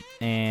touchscreen,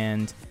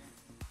 and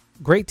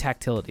great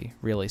tactility,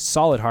 really.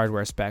 Solid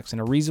hardware specs,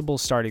 and a reasonable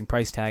starting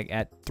price tag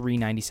at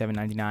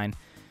 $397.99.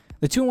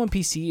 The 2-in-1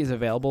 PC is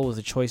available with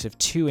a choice of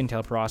 2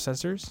 Intel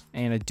processors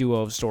and a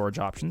duo of storage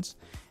options.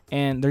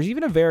 And there's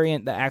even a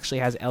variant that actually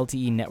has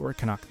LTE network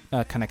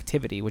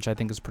connectivity, which I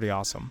think is pretty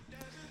awesome.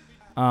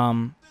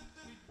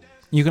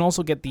 You can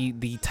also get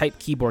the Type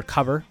keyboard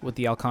cover with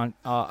the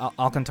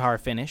Alcantara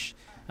finish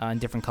in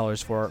different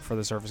colors for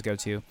the Surface Go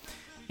 2.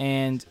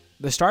 And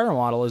the starter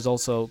model is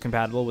also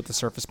compatible with the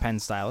Surface Pen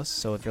stylus,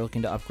 so if you're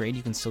looking to upgrade,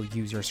 you can still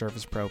use your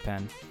Surface Pro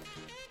pen.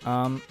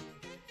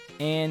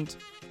 And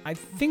I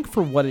think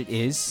for what it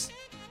is,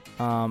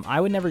 I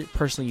would never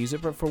personally use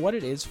it, but for what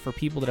it is, for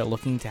people that are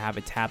looking to have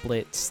a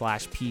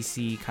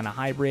tablet/PC kind of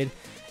hybrid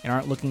and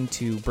aren't looking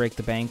to break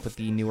the bank with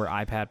the newer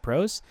iPad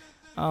Pros,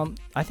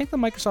 I think the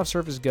Microsoft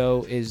Surface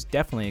Go is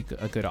definitely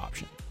a good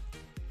option.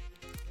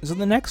 So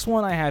the next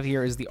one I have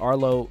here is the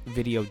Arlo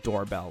Video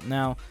Doorbell.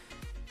 Now,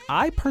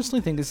 I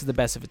personally think this is the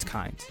best of its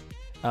kind.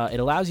 It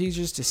allows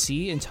users to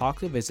see and talk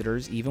to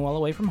visitors even while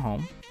away from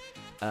home.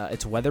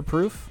 It's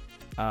weatherproof,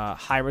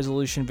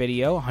 high-resolution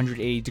video,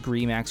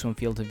 180-degree maximum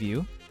field of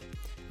view.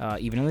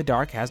 Even in the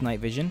dark, has night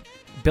vision,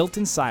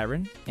 built-in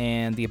siren,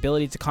 and the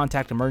ability to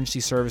contact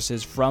emergency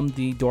services from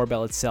the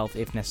doorbell itself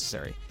if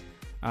necessary.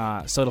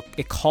 So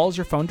it calls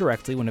your phone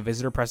directly when a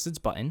visitor presses its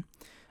button,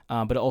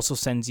 but it also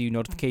sends you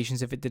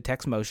notifications if it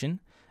detects motion.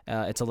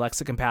 It's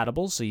Alexa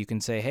compatible, so you can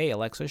say, "Hey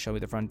Alexa, show me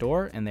the front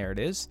door," and there it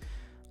is.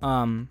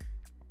 And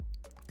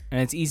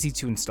it's easy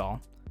to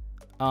install.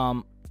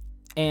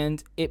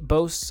 And it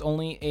boasts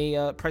only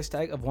a price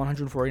tag of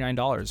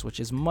 $149,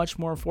 which is much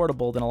more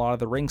affordable than a lot of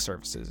the Ring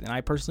services. And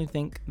I personally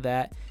think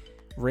that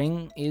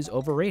Ring is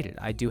overrated.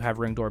 I do have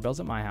Ring doorbells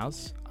at my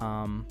house,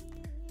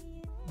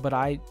 but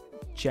I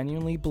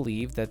genuinely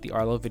believe that the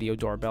Arlo Video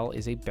Doorbell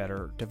is a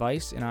better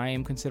device, and I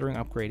am considering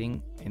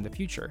upgrading in the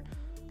future.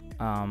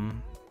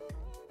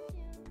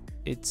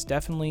 It's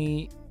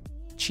definitely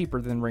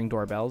cheaper than Ring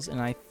doorbells, and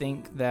I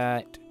think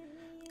that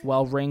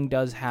while Ring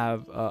does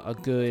have a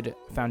good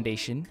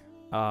foundation,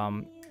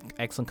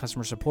 excellent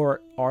customer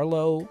support,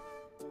 Arlo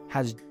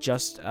is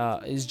just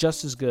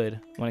as good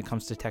when it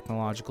comes to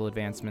technological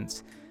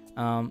advancements.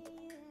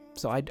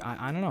 So I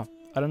don't know.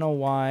 I don't know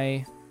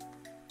why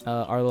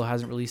Arlo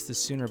hasn't released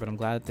this sooner, but I'm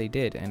glad that they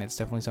did, and it's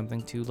definitely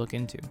something to look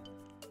into.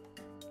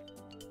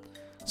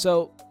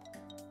 So,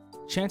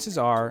 chances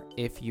are,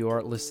 if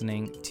you're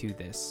listening to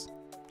this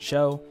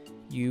show,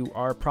 you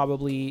are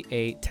probably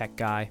a tech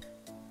guy,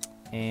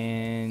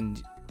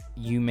 and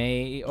you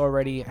may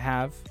already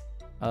have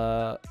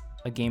a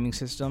gaming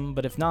system,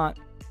 but if not,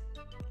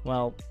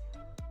 well,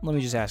 let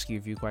me just ask you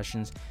a few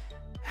questions.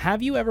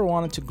 Have you ever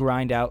wanted to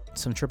grind out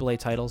some AAA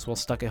titles while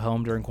stuck at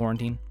home during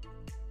quarantine?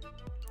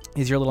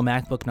 Is your little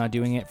MacBook not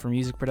doing it for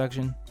music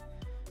production?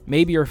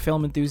 Maybe you're a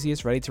film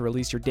enthusiast ready to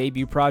release your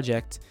debut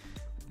project,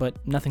 but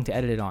nothing to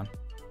edit it on.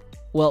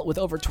 Well, with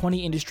over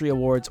 20 industry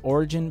awards,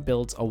 Origin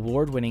builds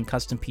award-winning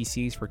custom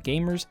PCs for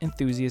gamers,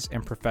 enthusiasts,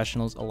 and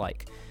professionals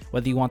alike.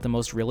 Whether you want the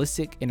most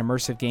realistic and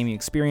immersive gaming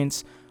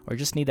experience, or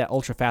just need that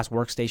ultra-fast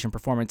workstation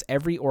performance,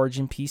 every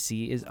Origin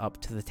PC is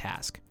up to the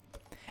task.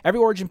 Every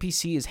Origin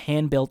PC is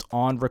hand-built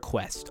on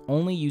request,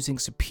 only using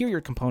superior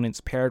components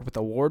paired with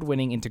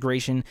award-winning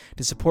integration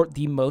to support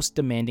the most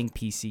demanding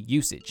PC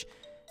usage.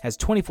 Has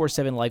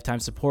 24/7 lifetime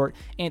support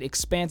and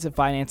expansive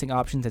financing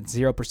options at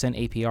 0%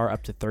 APR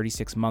up to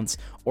 36 months.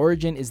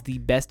 Origin is the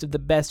best of the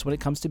best when it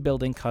comes to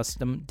building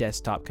custom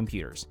desktop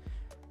computers.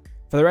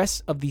 For the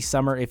rest of the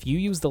summer, if you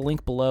use the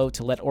link below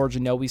to let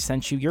Origin know we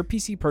sent you, your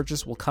PC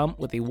purchase will come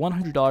with a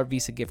 $100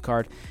 Visa gift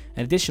card,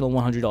 an additional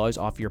 $100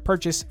 off your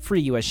purchase, free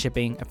US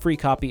shipping, a free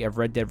copy of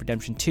Red Dead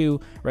Redemption 2,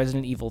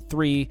 Resident Evil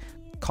 3,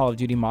 Call of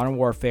Duty Modern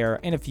Warfare,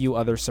 and a few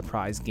other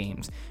surprise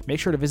games. Make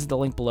sure to visit the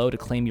link below to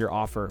claim your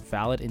offer,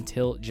 valid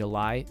until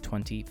July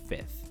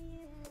 25th.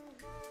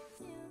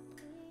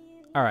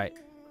 All right.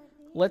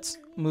 Let's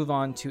move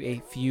on to a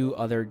few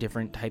other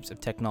different types of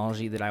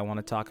technology that I want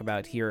to talk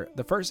about here.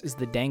 The first is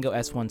the Dango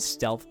S1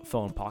 Stealth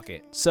Phone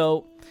Pocket.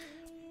 So,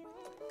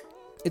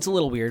 it's a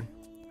little weird.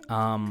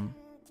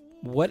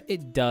 What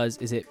it does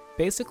is it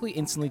basically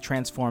instantly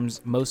transforms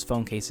most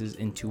phone cases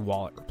into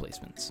wallet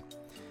replacements.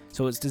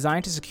 So it's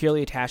designed to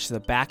securely attach to the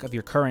back of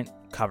your current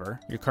cover,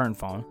 your current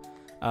phone,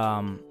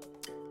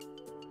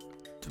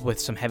 with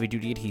some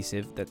heavy-duty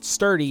adhesive that's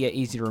sturdy yet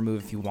easy to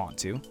remove if you want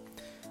to.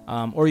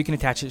 Or you can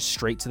attach it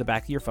straight to the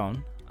back of your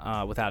phone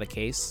without a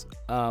case.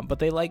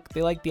 But I like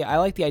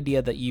the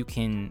idea that you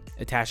can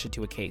attach it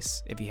to a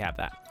case if you have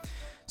that.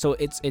 So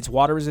it's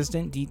water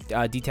resistant,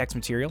 detects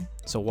material,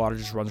 so water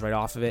just runs right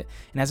off of it,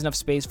 and has enough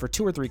space for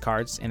 2 or 3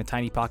 cards and a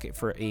tiny pocket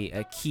for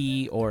a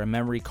key or a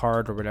memory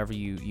card or whatever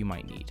you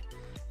might need.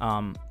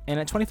 And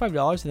at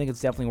 $25, I think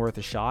it's definitely worth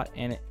a shot.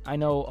 And I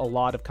know a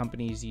lot of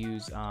companies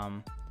use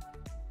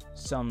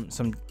some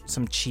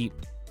cheap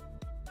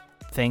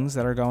things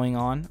that are going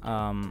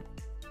on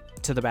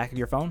to the back of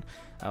your phone.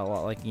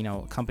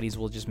 Companies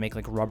will just make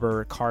like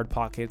rubber card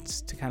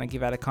pockets to kind of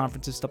give out at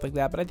conferences, stuff like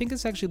that. But I think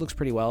this actually looks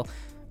pretty well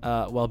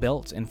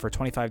built, and for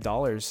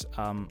 $25,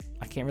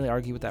 I can't really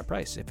argue with that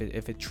price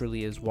if it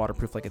truly is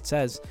waterproof like it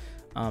says.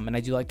 And I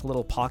do like the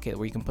little pocket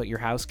where you can put your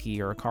house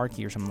key or a car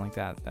key or something like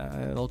that.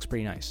 It looks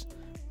pretty nice.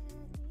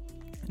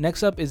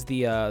 Next up is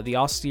the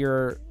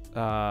Austere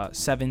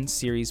 7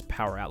 series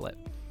power outlet.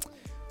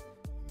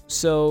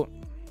 So,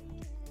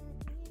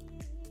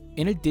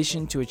 in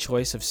addition to a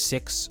choice of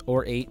 6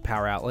 or 8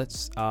 power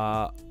outlets,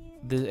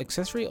 the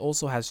accessory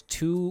also has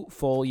 2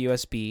 full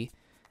USB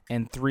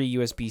and 3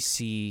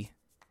 USB-C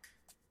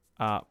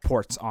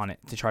ports on it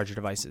to charge your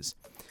devices,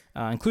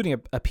 including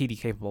a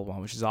PD-capable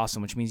one, which is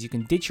awesome, which means you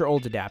can ditch your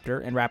old adapter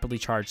and rapidly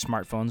charge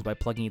smartphones by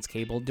plugging its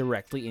cable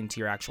directly into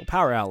your actual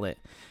power outlet.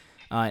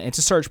 It's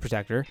a surge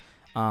protector,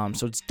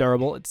 so it's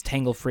durable, it's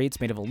tangle-free, it's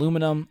made of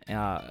aluminum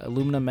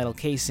metal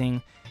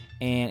casing,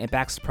 and it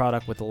backs the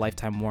product with a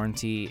lifetime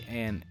warranty,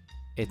 and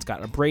it's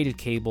got a braided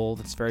cable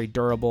that's very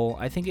durable.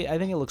 I think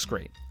it looks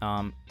great.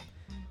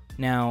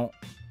 Now,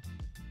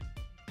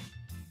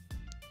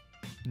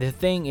 the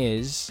thing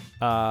is,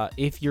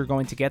 if you're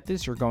going to get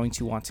this, you're going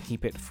to want to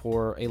keep it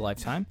for a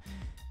lifetime,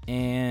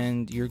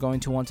 and you're going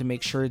to want to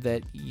make sure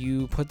that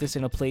you put this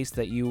in a place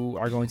that you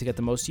are going to get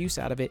the most use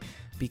out of it,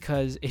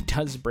 because it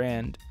does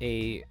brand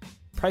a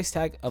price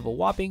tag of a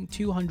whopping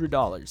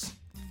 $200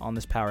 on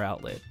this power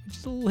outlet, which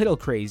is a little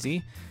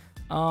crazy.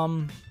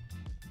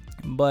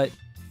 But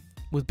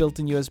with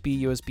built-in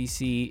USB,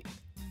 USB-C,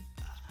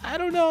 I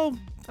don't know.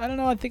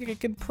 I think I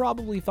could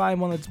probably find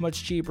one that's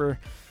much cheaper.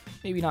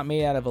 Maybe not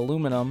made out of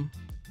aluminum.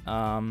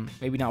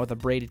 Maybe not with a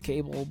braided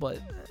cable, but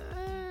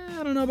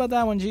I don't know about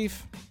that one,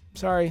 Chief.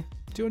 Sorry.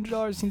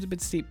 $200 seems a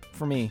bit steep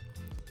for me.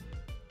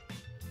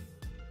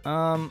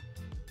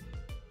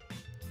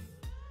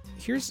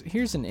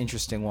 Here's an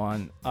interesting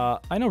one.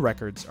 I know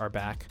records are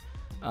back.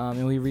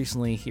 And we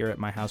recently here at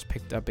my house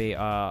picked up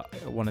a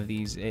one of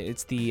these.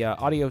 It's the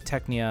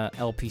Audio-Technica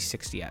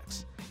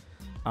LP60X.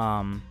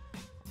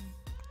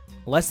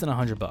 Less than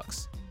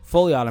 $100.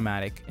 Fully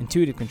automatic,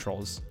 intuitive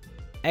controls,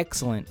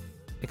 excellent,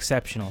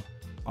 exceptional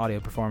audio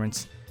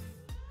performance.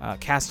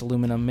 Cast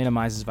aluminum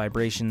minimizes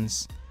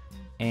vibrations,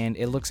 and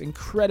it looks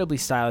incredibly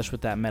stylish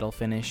with that metal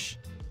finish.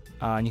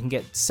 And you can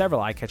get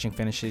several eye-catching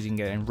finishes. You can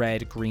get it in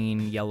red,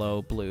 green,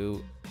 yellow,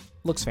 blue.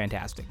 Looks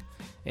fantastic.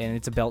 And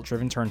it's a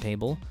belt-driven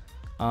turntable.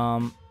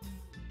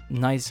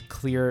 Nice,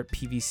 clear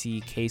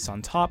PVC case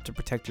on top to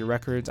protect your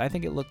records. I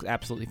think it looks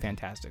absolutely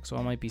fantastic, so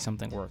it might be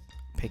something worth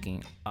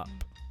picking up.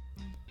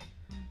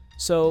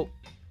 So,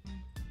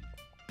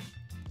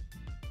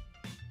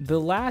 the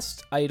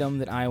last item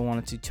that I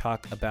wanted to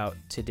talk about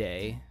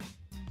today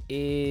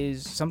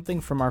is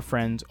something from our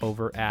friends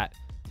over at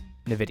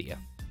NVIDIA.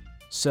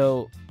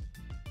 So,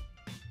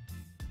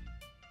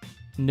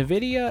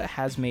 NVIDIA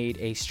has made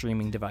a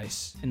streaming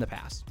device in the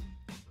past.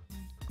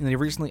 And they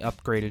recently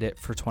upgraded it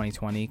for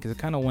 2020 because it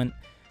kind of went,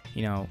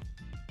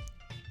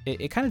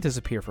 it kind of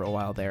disappeared for a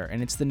while there.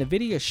 And it's the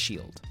NVIDIA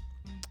Shield.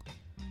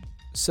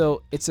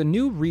 So it's a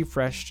new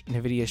refreshed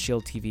NVIDIA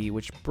Shield TV,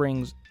 which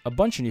brings a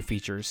bunch of new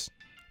features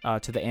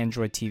to the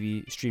Android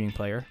TV streaming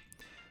player.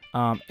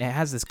 It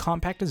has this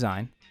compact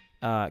design,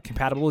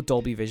 compatible with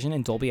Dolby Vision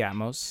and Dolby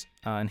Atmos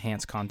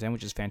enhanced content,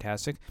 which is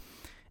fantastic.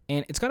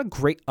 And it's got a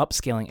great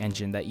upscaling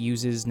engine that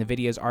uses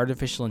NVIDIA's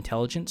artificial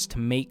intelligence to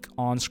make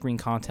on-screen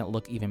content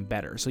look even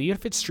better. So even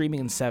if it's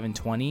streaming in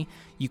 720,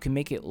 you can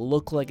make it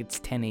look like it's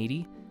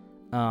 1080,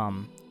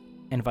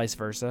 and vice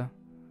versa.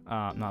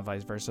 Not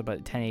vice versa, but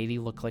 1080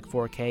 look like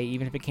 4K.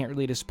 Even if it can't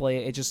really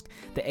display it,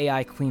 the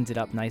AI cleans it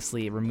up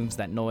nicely. It removes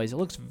that noise. It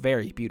looks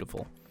very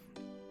beautiful.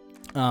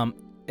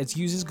 It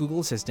uses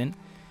Google Assistant,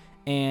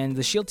 and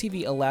the Shield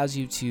TV allows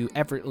you to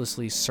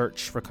effortlessly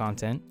search for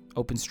content,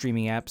 open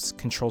streaming apps,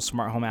 control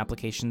smart home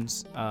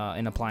applications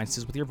and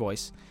appliances with your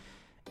voice.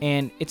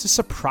 And it's a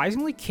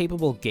surprisingly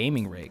capable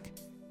gaming rig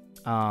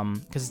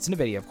because it's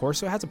NVIDIA, of course,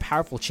 so it has a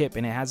powerful chip,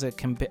 and it has a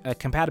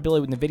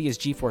compatibility with NVIDIA's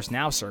GeForce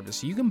Now service.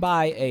 So you can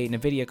buy a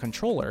NVIDIA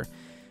controller,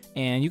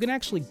 and you can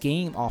actually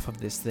game off of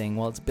this thing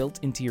while it's built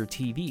into your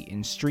TV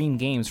and stream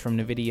games from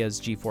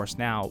NVIDIA's GeForce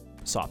Now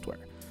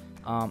software.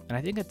 And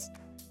I think it's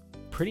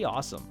pretty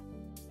awesome.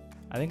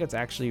 I think it's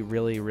actually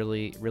really,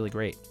 really, really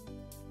great.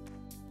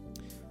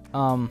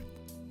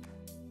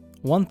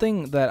 One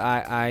thing that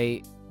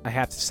I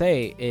have to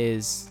say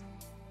is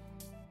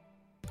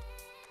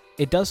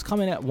it does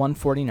come in at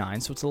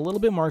 $149, so it's a little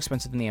bit more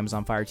expensive than the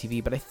Amazon Fire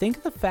TV, but I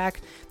think the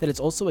fact that it's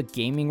also a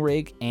gaming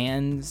rig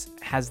and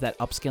has that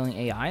upscaling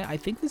AI, I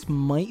think this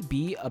might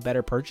be a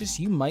better purchase.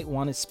 You might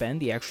want to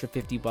spend the extra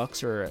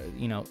 $50 or,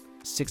 $60,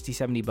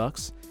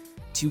 $70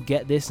 to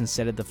get this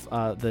instead of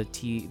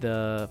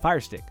the Fire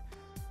Stick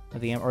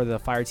or the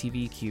Fire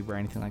TV Cube or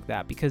anything like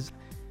that, because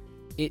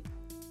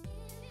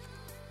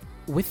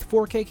with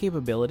 4K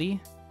capability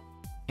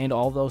and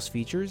all those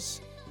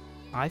features,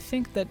 I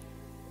think that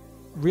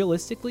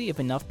realistically, if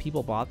enough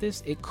people bought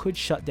this, it could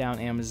shut down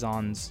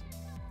Amazon's,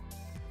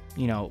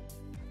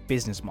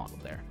 business model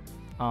there.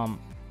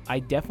 I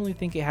definitely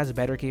think it has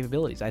better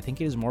capabilities. I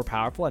think it is more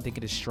powerful. I think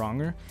it is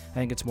stronger. I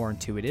think it's more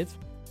intuitive.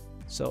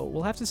 So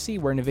we'll have to see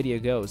where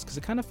NVIDIA goes, because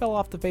it kind of fell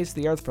off the face of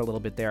the earth for a little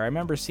bit there. I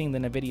remember seeing the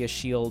NVIDIA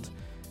Shield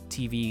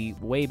TV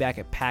way back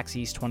at PAX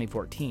East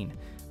 2014.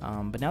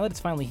 But now that it's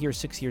finally here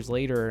 6 years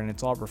later and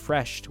it's all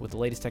refreshed with the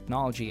latest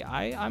technology,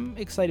 I'm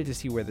excited to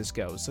see where this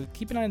goes. So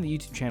keep an eye on the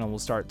YouTube channel. We'll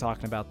start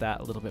talking about that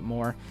a little bit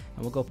more,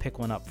 and we'll go pick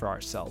one up for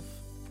ourselves.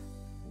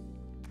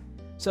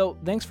 So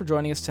thanks for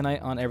joining us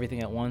tonight on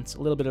Everything at Once.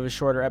 A little bit of a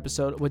shorter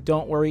episode, but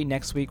don't worry,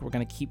 next week we're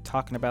going to keep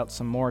talking about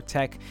some more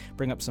tech,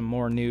 bring up some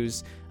more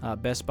news.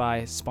 Best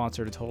Buy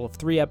sponsored a total of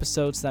 3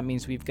 episodes. So that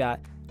means we've got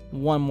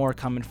one more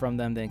coming from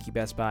them. Thank you,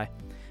 Best Buy.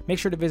 Make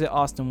sure to visit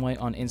Austin White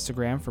on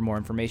Instagram for more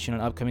information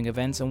on upcoming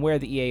events and where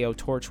the EAO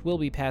torch will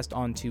be passed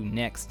on to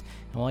next.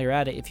 And while you're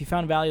at it, if you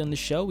found value in the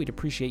show, we'd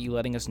appreciate you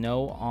letting us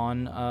know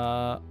on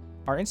our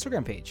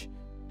Instagram page.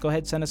 Go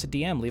ahead, send us a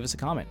DM, leave us a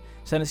comment.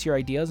 Send us your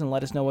ideas and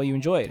let us know what you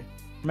enjoyed.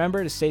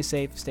 Remember to stay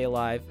safe, stay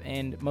alive,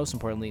 and most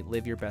importantly,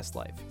 live your best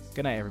life.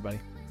 Good night, everybody.